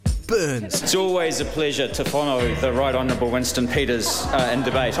burns. It's always a pleasure to follow the Right Honourable Winston Peters in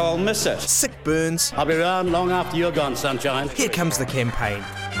debate. I'll miss it. Sick burns. I'll be around long after you're gone, sunshine. Here comes the campaign.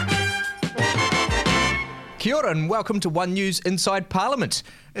 Kia ora and welcome to One News Inside Parliament.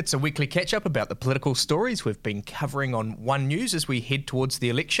 It's a weekly catch-up about the political stories we've been covering on One News as we head towards the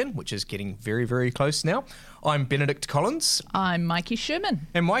election, which is getting very, very close now. I'm Benedict Collins. I'm Mikey Sherman.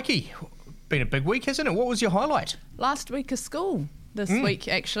 And Mikey, been a big week, hasn't it? What was your highlight? Last week of school. This week,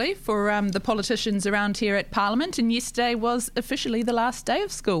 actually, for the politicians around here at Parliament, and yesterday was officially the last day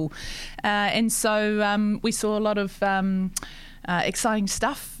of school. And so we saw a lot of exciting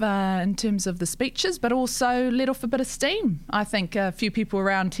stuff in terms of the speeches, but also let off a bit of steam, I think, a few people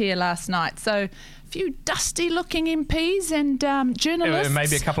around here last night. So a few dusty-looking MPs and journalists.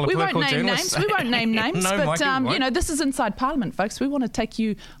 Maybe a couple of political journalists. We won't name names, No, but Mikey, this is Inside Parliament, folks. We want to take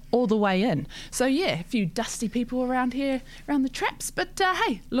you all the way in. So, yeah, a few dusty people around here, around the traps. But,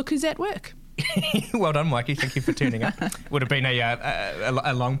 hey, look who's at work. Well done, Mikey. Thank you for tuning up. Would have been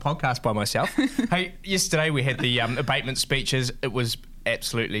a long podcast by myself. Hey, yesterday we had the abatement speeches. It was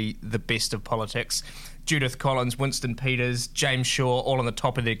absolutely the best of politics. Judith Collins, Winston Peters, James Shaw, all on the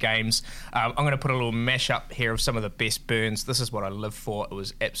top of their games. I'm going to put a little mash-up here of some of the best burns. This is what I live for. It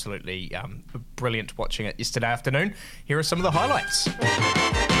was absolutely brilliant watching it yesterday afternoon. Here are some of the highlights.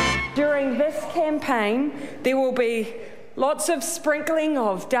 During this campaign, there will be lots of sprinkling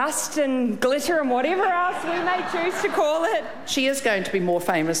of dust and glitter and whatever else we may choose to call it. She is going to be more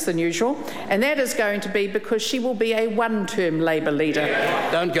famous than usual, and that is going to be because she will be a one-term Labour leader.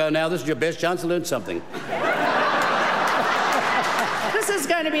 Don't go now. This is your best chance to learn something. This is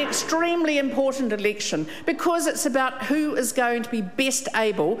going to be an extremely important election because it's about who is going to be best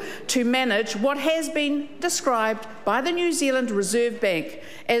able to manage what has been described by the New Zealand Reserve Bank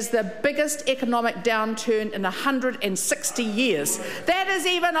as the biggest economic downturn in 160 years. That is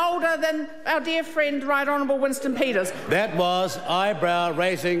even older than our dear friend, Right Honourable Winston Peters. That was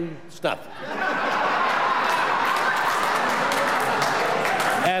eyebrow-raising stuff.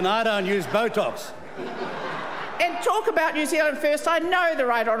 And I don't use Botox. And talk about New Zealand first. I know the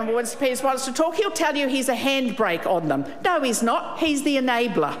Right Honourable Winston Peters wants to talk. He'll tell you he's a handbrake on them. No, he's not. He's the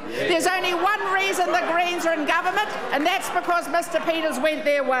enabler. There's only one reason the Greens are in government, and that's because Mr Peters went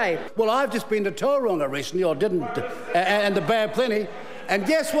their way. Well, I've just been to Tauranga recently, or didn't, and the Bay of Plenty, and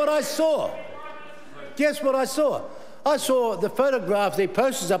guess what I saw? Guess what I saw? I saw the photograph, the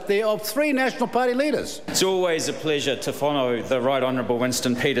posters up there of 3 National Party leaders. It's always a pleasure to follow the Right Honourable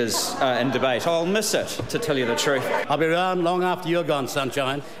Winston Peters in debate. I'll miss it, to tell you the truth. I'll be around long after you're gone,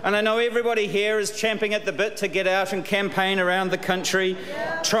 sunshine. And I know everybody here is champing at the bit to get out and campaign around the country,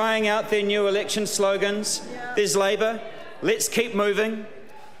 trying out their new election slogans. There's Labour, let's keep moving.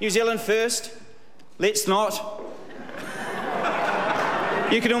 New Zealand first, let's not.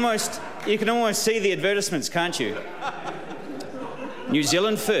 You can almost see the advertisements, can't you? New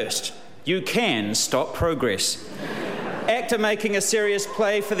Zealand first. You can stop progress. ACT are making a serious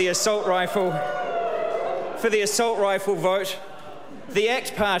play for the assault rifle vote. The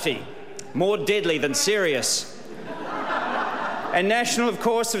ACT Party, more deadly than serious. And National, of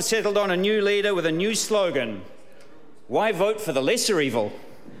course, have settled on a new leader with a new slogan. Why vote for the lesser evil?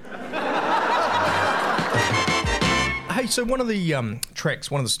 Hey, so one of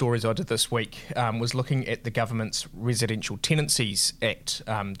the stories I did this week was looking at the government's Residential Tenancies Act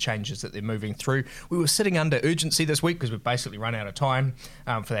changes that they're moving through. We were sitting under urgency this week because we've basically run out of time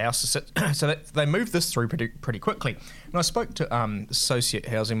for the House to sit, so they moved this through pretty quickly. And I spoke to Associate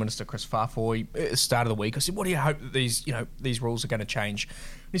Housing Minister Chris Farfoy at the start of the week. I said, what do you hope that these rules are going to change?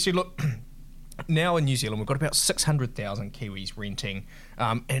 And he said, look, now in New Zealand, we've got about 600,000 Kiwis renting,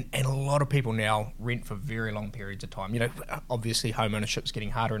 and a lot of people now rent for very long periods of time. You know, obviously home ownership's getting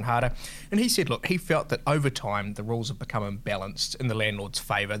harder and harder. And he said, look, he felt that over time the rules have become imbalanced in the landlord's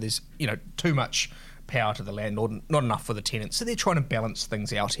favour. There's, too much power to the landlord, not enough for the tenants. So they're trying to balance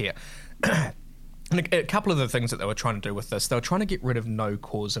things out here. And a couple of the things that they were trying to do with this, they were trying to get rid of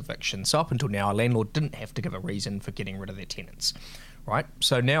no-cause eviction. So up until now, a landlord didn't have to give a reason for getting rid of their tenants, right?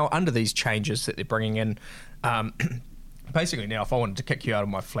 So now, under these changes that they're bringing in, basically now, if I wanted to kick you out of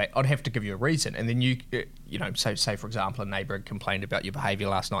my flat, I'd have to give you a reason. And then you say, for example, a neighbour had complained about your behaviour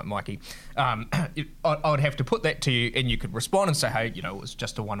last night, Mikey. I would have to put that to you, and you could respond and say, hey, it was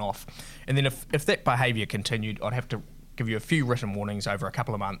just a one-off. And then if that behaviour continued, I'd have to give you a few written warnings over a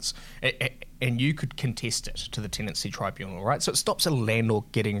couple of months, and you could contest it to the Tenancy Tribunal, right? So it stops a landlord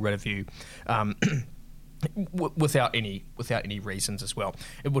getting rid of you without any reasons as well.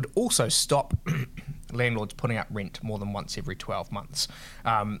 It would also stop landlords putting up rent more than once every 12 months.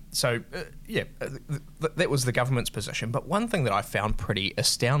 That was the government's position. But one thing that I found pretty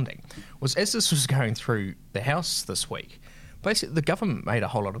astounding was, as this was going through the House this week, basically the government made a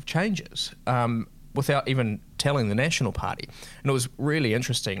whole lot of changes without even telling the National Party. And it was really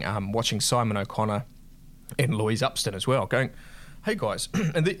interesting watching Simon O'Connor and Louise Upston as well, going, hey guys,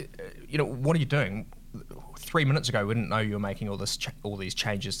 what are you doing? 3 minutes ago, we didn't know you were making all these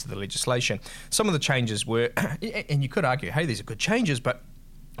changes to the legislation. Some of the changes were, and you could argue, hey, these are good changes, but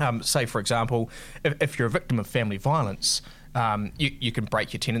say, for example, if you're a victim of family violence, you can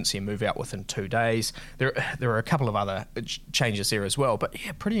break your tenancy and move out within 2 days. There are a couple of other changes there as well, but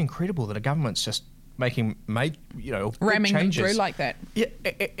yeah, pretty incredible that a government's just ramming them through like that. Yeah,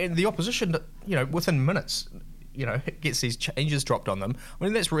 and the opposition, within minutes, gets these changes dropped on them. I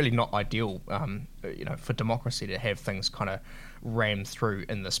mean, that's really not ideal, for democracy to have things kind of rammed through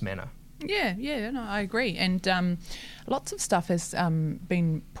in this manner. Yeah, no, I agree. And lots of stuff has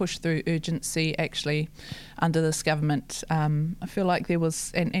been pushed through urgency, actually, under this government. I feel like there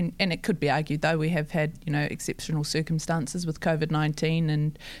was, and it could be argued, though, we have had, exceptional circumstances with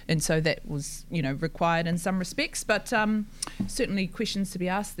COVID-19, and so that was, required in some respects. But certainly questions to be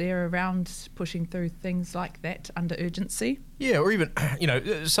asked there around pushing through things like that under urgency. Yeah, or even,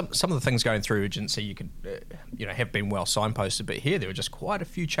 some of the things going through urgency you could, have been well signposted, but here there were just quite a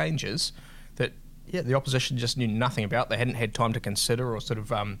few changes that, the opposition just knew nothing about. They hadn't had time to consider or sort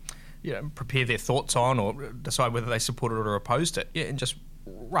of, prepare their thoughts on or decide whether they supported or opposed it, and just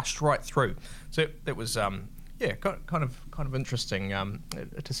rushed right through. So that was, kind of interesting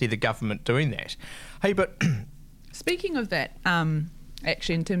to see the government doing that. Hey, but speaking of that,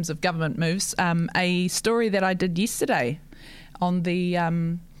 actually, in terms of government moves, a story that I did yesterday on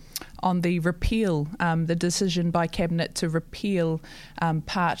the repeal, the decision by Cabinet to repeal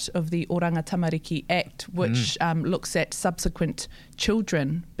part of the Oranga Tamariki Act, which looks at subsequent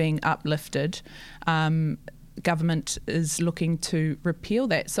children being uplifted. Government is looking to repeal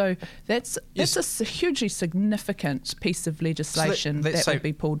that. So that's a hugely significant piece of legislation that will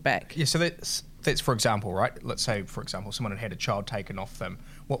be pulled back. Yeah, so that's for example, right? Let's say, for example, someone had a child taken off them.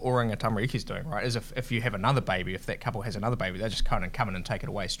 What Oranga Tamariki is doing, right, is if you have another baby, if that couple has another baby, they just kind of come in and take it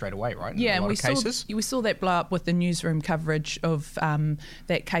away straight away, right? Yeah, and we saw that blow up with the newsroom coverage of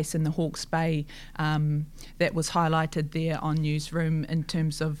that case in the Hawke's Bay that was highlighted there on Newsroom in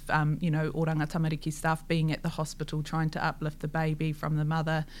terms of, Oranga Tamariki staff being at the hospital trying to uplift the baby from the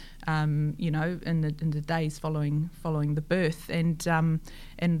mother, in the days following the birth.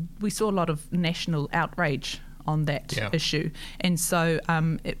 And we saw a lot of national outrage on that issue, and so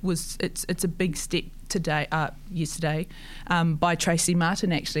it's a big step yesterday by Tracy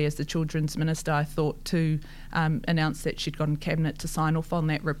Martin, actually, as the Children's Minister, I thought, to announce that she'd gotten Cabinet to sign off on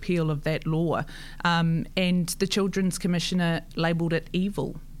that repeal of that law, and the Children's Commissioner labelled it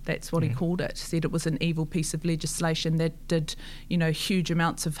evil. That's what he called it. Said it was an evil piece of legislation that did, huge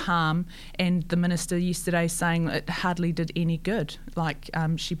amounts of harm. And the minister yesterday saying it hardly did any good. Like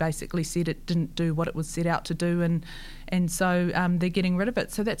she basically said it didn't do what it was set out to do, and so they're getting rid of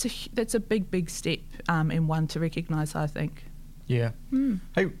it. So that's a big step, and one to recognise, I think. Yeah.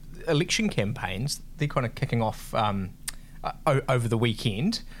 Hey, election campaigns, they're kind of kicking off over the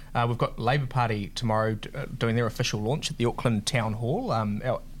weekend. We've got Labour Party tomorrow doing their official launch at the Auckland Town Hall.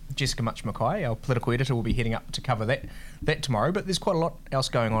 Our Jessica Much-Mackay, our political editor, will be heading up to cover that tomorrow. But there's quite a lot else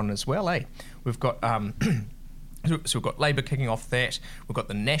going on as well, eh? We've got so we've got Labour kicking off that. We've got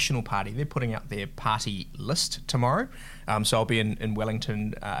the National Party. They're putting out their party list tomorrow. So I'll be in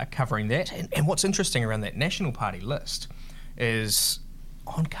Wellington covering that. And what's interesting around that National Party list is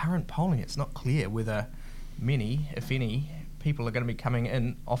on current polling, it's not clear whether many, if any, people are going to be coming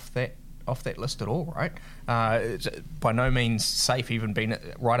in off that list at all, right? It's by no means safe even being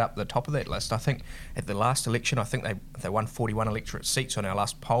right up the top of that list. I think at the last election, I think they won 41 electorate seats. On our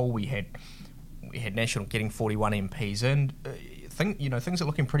last poll, we had National getting 41 MPs in. Things are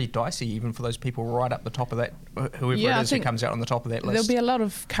looking pretty dicey even for those people right up the top of that, whoever it is who comes out on the top of that list. There'll be a lot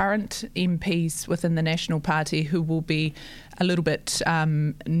of current MPs within the National Party who will be a little bit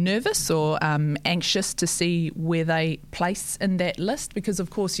nervous or anxious to see where they place in that list, because of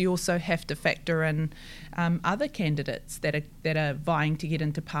course you also have to factor in other candidates that are vying to get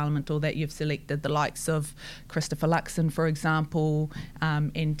into Parliament or that you've selected, the likes of Christopher Luxon, for example,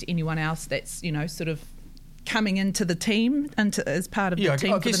 and anyone else that's sort of coming into the team as part of the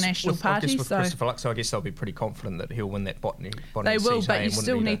team for the National Party. I guess with Christopher Luxon, I guess they'll be pretty confident that he'll win that botany They will, but you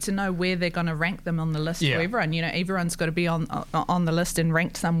still need to know where they're going to rank them on the list for everyone. Everyone's got to be on the list and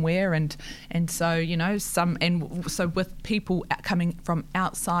ranked somewhere, and so so with people coming from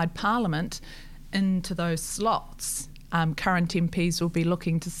outside Parliament, into those slots, current MPs will be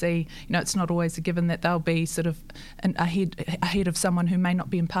looking to see, it's not always a given that they'll be sort of ahead of someone who may not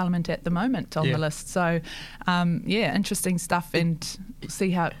be in Parliament at the moment on the list. So, interesting stuff, and we'll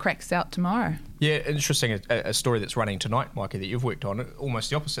see how it cracks out tomorrow. Yeah, interesting. A story that's running tonight, Mikey, that you've worked on,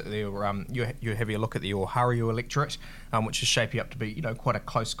 almost the opposite there. You're having a look at the Oharu electorate, which is shaping up to be, quite a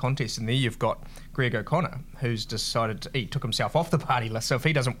close contest. And there you've got Greg O'Connor, who's decided he took himself off the party list. So if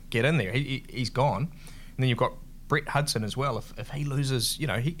he doesn't get in there, he's gone. And then you've got Brett Hudson as well. If he loses,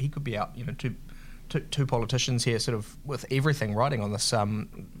 he could be out. Two politicians here, sort of with everything riding on this,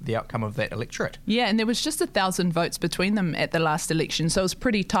 the outcome of that electorate. Yeah, and there was just 1,000 votes between them at the last election, so it was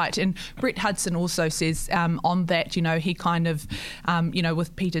pretty tight. And Brett Hudson also says on that, he kind of,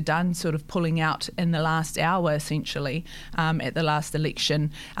 with Peter Dunn sort of pulling out in the last hour, essentially, at the last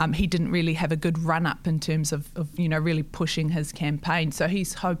election, he didn't really have a good run-up in terms of really pushing his campaign. So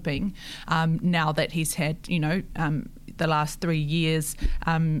he's hoping now that he's had, the last 3 years,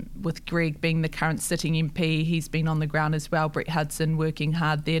 with Greg being the current sitting MP, he's been on the ground as well. Brett Hudson working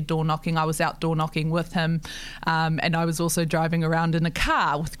hard there, door knocking. I was out door knocking with him, and I was also driving around in a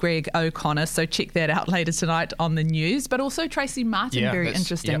car with Greg O'Connor, so check that out later tonight on the news. But also Tracy Martin, very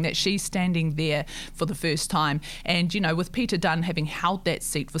interesting that she's standing there for the first time. And, with Peter Dunn having held that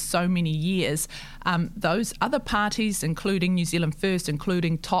seat for so many years, those other parties, including New Zealand First,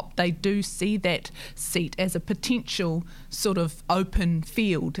 including TOP, they do see that seat as a potential sort of open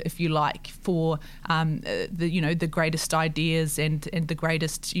field, if you like, for the greatest ideas and the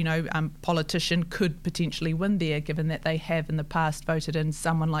greatest politician could potentially win there, given that they have in the past voted in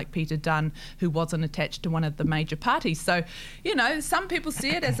someone like Peter Dunn, who wasn't attached to one of the major parties. So some people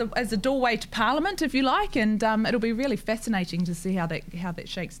see it as a doorway to Parliament, if you like, and it'll be really fascinating to see how that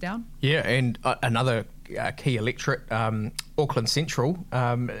shakes down. Yeah, and another key electorate, Auckland Central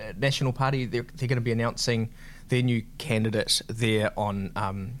National Party, they're going to be announcing their new candidate there on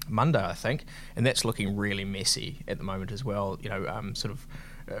Monday, I think, and that's looking really messy at the moment as well.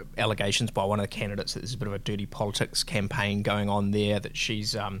 Allegations by one of the candidates that there's a bit of a dirty politics campaign going on there, that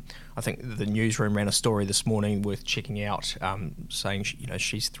she's, I think the newsroom ran a story this morning worth checking out, saying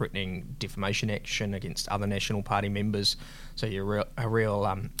she's threatening defamation action against other National Party members. So a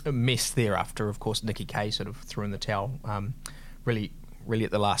real mess there after, of course, Nikki Kaye sort of threw in the towel really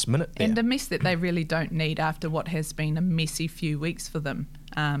at the last minute there. And a mess that they really don't need after what has been a messy few weeks for them,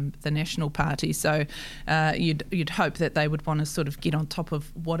 the National Party. So you'd hope that they would want to sort of get on top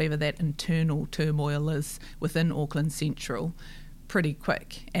of whatever that internal turmoil is within Auckland Central pretty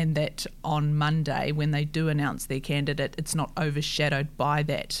quick, and that on Monday, when they do announce their candidate, it's not overshadowed by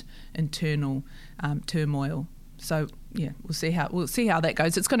that internal turmoil. So we'll see how that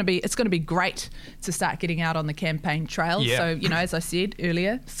goes. It's going to be great to start getting out on the campaign trail. Yeah. So as I said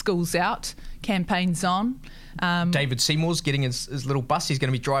earlier, school's out, campaign's on. David Seymour's getting his little bus. He's going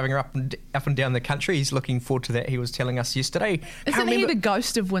to be driving her up and down the country. He's looking forward to that. He was telling us yesterday. Isn't he the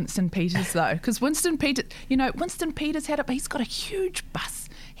ghost of Winston Peters though? Because Winston Peters he's got a huge bus.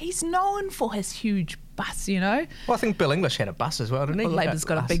 He's known for his huge bus, Well, I think Bill English had a bus as well, didn't he? Well, Labour's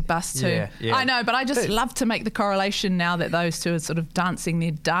got a big bus too. Yeah. I know, but I just love to make the correlation now that those two are sort of dancing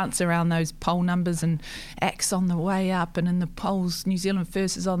their dance around those poll numbers, and ACT's on the way up, and in the polls, New Zealand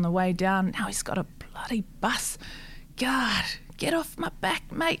First is on the way down. Now he's got a bloody bus. God, get off my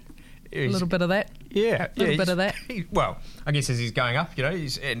back, mate. A little bit of that. Yeah. A little bit of that. Well, I guess as he's going up,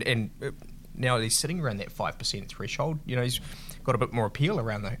 he's and now he's sitting around that 5% threshold. He's got a bit more appeal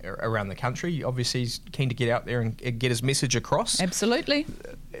around the country. Obviously, he's keen to get out there and get his message across. Absolutely.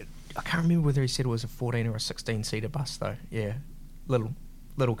 I can't remember whether he said it was a 14 or a 16-seater bus, though. Yeah, little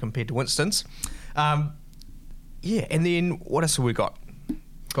compared to Winston's. And then what else have we got?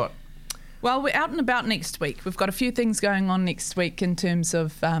 Well, we're out and about next week. We've got a few things going on next week in terms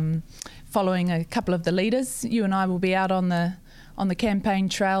of following a couple of the leaders. You and I will be out on the campaign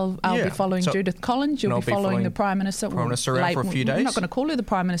trail. I'll be following Judith Collins. You'll be following the Prime Minister. Prime Minister around for a few days. We're not going to call her the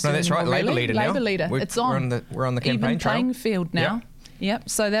Prime Minister. No, that's anymore, right. Labour leader now. Labour leader. It's on. We're on the campaign even trail. Playing field now. Yep.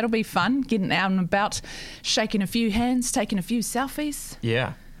 So that'll be fun. Getting out and about, shaking a few hands, taking a few selfies.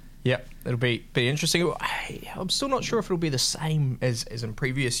 Yeah. It'll be interesting. I'm still not sure if it'll be the same as in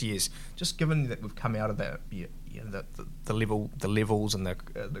previous years, just given that we've come out of the levels and the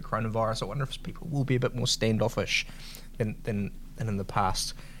coronavirus. I wonder if people will be a bit more standoffish than in the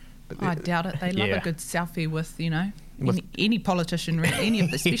past. But I doubt it. They love a good selfie with any politician, really, any of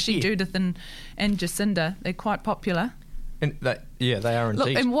them, especially Judith and Jacinda. They're quite popular. And they are indeed.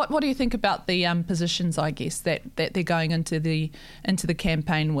 Look, and what do you think about the positions, I guess, that they're going into the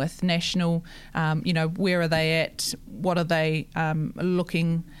campaign with? National, where are they at? What are they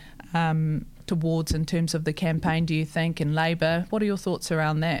looking towards in terms of the campaign, do you think, and Labour? What are your thoughts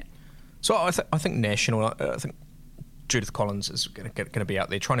around that? So I think National, I think Judith Collins is going to be out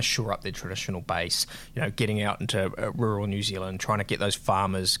there trying to shore up their traditional base, getting out into rural New Zealand, trying to get those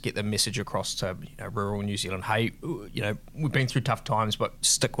farmers, get the message across to rural New Zealand. Hey, we've been through tough times, but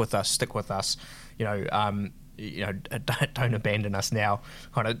stick with us. Don't abandon us now.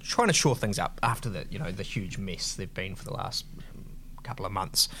 Kind of trying to shore things up after the huge mess they've been for the last couple of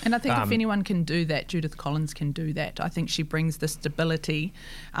months. And I think if anyone can do that, Judith Collins can do that. I think she brings the stability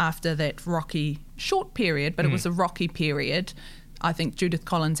after that rocky, short period, but it was a rocky period. I think Judith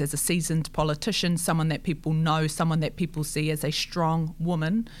Collins, as a seasoned politician, someone that people know, someone that people see as a strong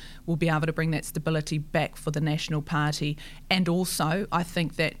woman, will be able to bring that stability back for the National Party. And also, I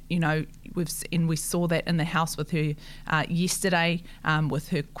think that, we saw that in the House with her yesterday, with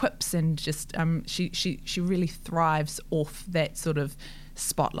her quips, and just she really thrives off that sort of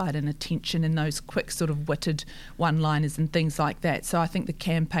spotlight and attention and those quick sort of witted one-liners and things like that. So I think the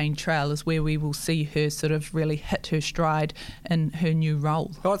campaign trail is where we will see her sort of really hit her stride in her new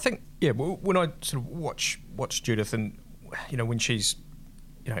role. Well, I think, when I sort of watch Judith, and when she's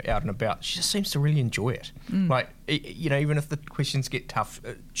out and about, she just seems to really enjoy it. Like, even if the questions get tough,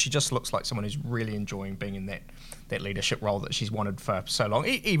 she just looks like someone who's really enjoying being in that leadership role that she's wanted for so long,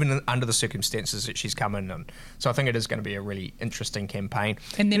 even under the circumstances that she's come in. And so I think it is going to be a really interesting campaign.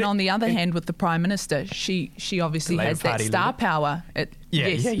 And then on the other hand, with the Prime Minister, she obviously has that star leader. Power.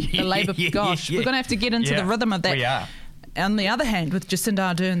 The Labour, we're going to have to get into the rhythm of that. We are. On the other hand, with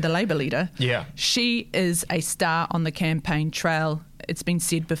Jacinda Ardern, the Labour leader, she is a star on the campaign trail. It's been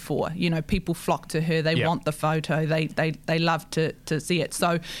said before, people flock to her. They want the photo. They love to see it.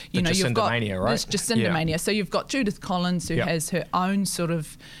 So, you've got mania, right? This Jacinda mania. So you've got Judith Collins, who has her own sort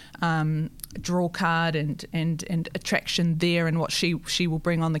of draw card and attraction there, and what she will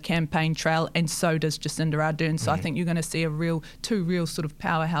bring on the campaign trail, and so does Jacinda Ardern. So I think you're going to see two real sort of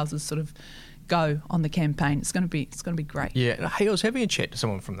powerhouses sort of go on the campaign. It's going to be great. Yeah. Hey, I was having a chat to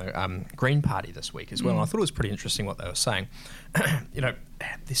someone from the Green Party this week as well, and I thought it was pretty interesting what they were saying. They're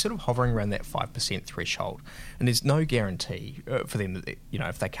sort of hovering around that 5% threshold, and there's no guarantee for them that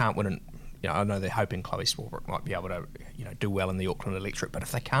if they can't win, I know they're hoping Chloe Swarbrick might be able to do well in the Auckland electorate, but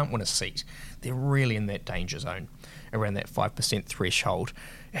if they can't win a seat, they're really in that danger zone around that 5% threshold.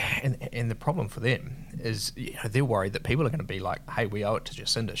 And the problem for them is they're worried that people are going to be like, hey, we owe it to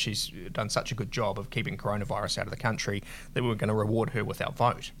Jacinda. She's done such a good job of keeping coronavirus out of the country that we're going to reward her with our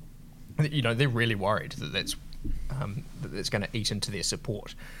vote. They're really worried that that's going to eat into their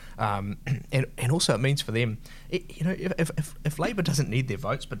support. And also it means for them, if Labour doesn't need their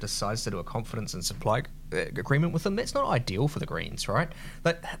votes but decides to do a confidence and supply agreement with them, that's not ideal for the Greens, right?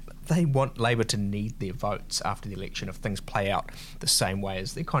 They want Labour to need their votes after the election if things play out the same way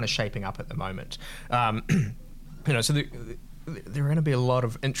as they're kind of shaping up at the moment. So there are going to be a lot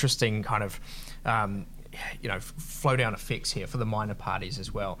of interesting kind of flow down effects here for the minor parties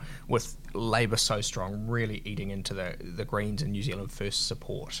as well, with Labour so strong, really eating into the Greens and New Zealand First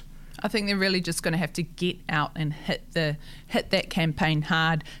support. I think they're really just going to have to get out and hit that campaign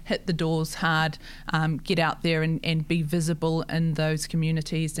hard, hit the doors hard, get out there and be visible in those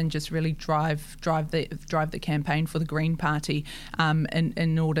communities, and just really drive the campaign for the Green Party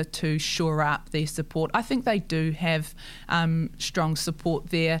in order to shore up their support. I think they do have strong support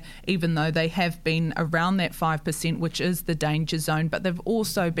there, even though they have been around that 5%, which is the danger zone, but they've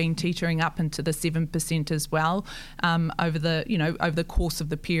also been teetering up into the 7% as well over the course of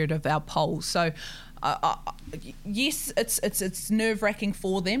the period of our polls. So yes, it's nerve-wracking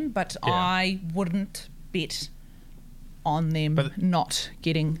for them, but I wouldn't bet on them not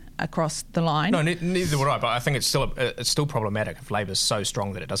getting across the line. No, neither would I. But I think it's still problematic if Labour's so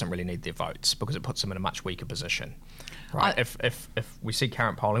strong that it doesn't really need their votes, because it puts them in a much weaker position. Right? If we see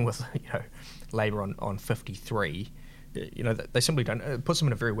current polling with Labour on 53. They simply don't. It puts them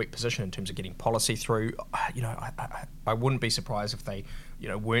in a very weak position in terms of getting policy through. I wouldn't be surprised if they,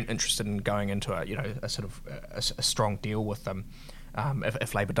 weren't interested in going into a sort of a strong deal with them.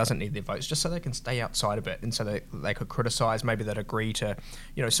 If Labour doesn't need their votes, just so they can stay outside a bit, and so they could criticise. Maybe they'd agree to,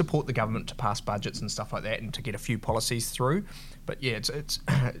 support the government to pass budgets and stuff like that, and to get a few policies through. But it's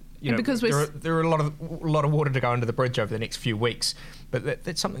because there are a lot of water to go under the bridge over the next few weeks. But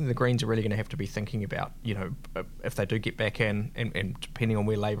that's something the Greens are really going to have to be thinking about. If they do get back in, and depending on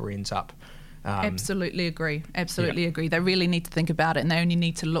where Labour ends up. Absolutely agree. Agree. They really need to think about it, and they only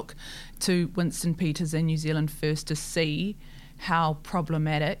need to look to Winston Peters and New Zealand First to see how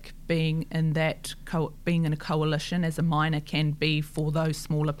problematic being in a coalition as a minor can be for those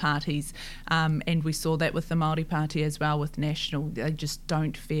smaller parties, and we saw that with the Māori Party as well with National. They just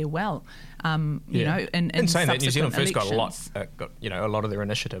don't fare well. You know, in saying that, New Zealand First elections. got a lot of their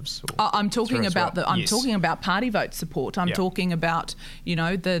initiatives. I'm talking about talking about party vote support. I'm talking about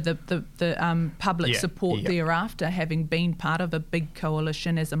the public support thereafter. Having been part of a big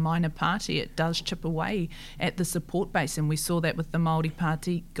coalition as a minor party, it does chip away at the support base, and we saw that with the Māori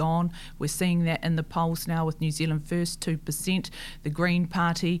Party gone. We're seeing that in the polls now with New Zealand First 2%. The Green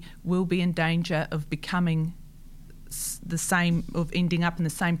Party will be in danger of becoming ending up in the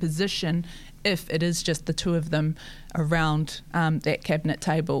same position if it is just the two of them around that cabinet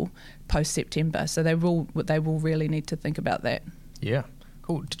table post September. So they will really need to think about that. Yeah,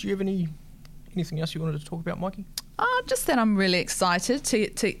 cool. Did you have anything else you wanted to talk about, Mikey? Just that I'm really excited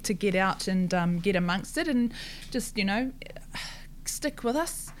to get out and get amongst it, and just stick with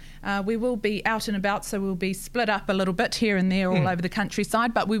us. We will be out and about, so we'll be split up a little bit here and there all over the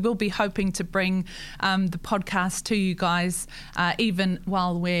countryside, but we will be hoping to bring the podcast to you guys even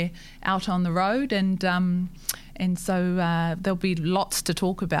while we're out on the road, and so there'll be lots to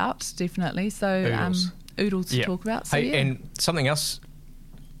talk about, definitely. So oodles to talk about. So, and something else,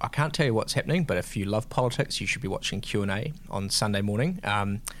 I can't tell you what's happening, but if you love politics, you should be watching Q&A on Sunday morning.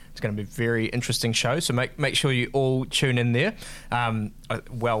 It's going to be a very interesting show, so make sure you all tune in there.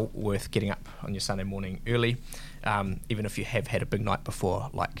 Well worth getting up on your Sunday morning early, even if you have had a big night before,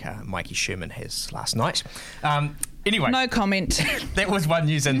 like Mikey Sherman has last night. Anyway. No comment. That was One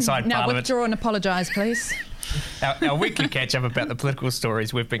News Inside now Parliament. Withdraw and apologise, please. Our weekly catch-up about the political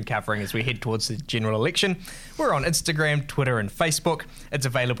stories we've been covering as we head towards the general election. We're on Instagram, Twitter and Facebook. It's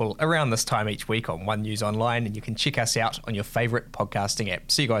available around this time each week on One News Online, and you can check us out on your favourite podcasting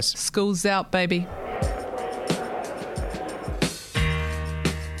app. See you guys. School's out, baby.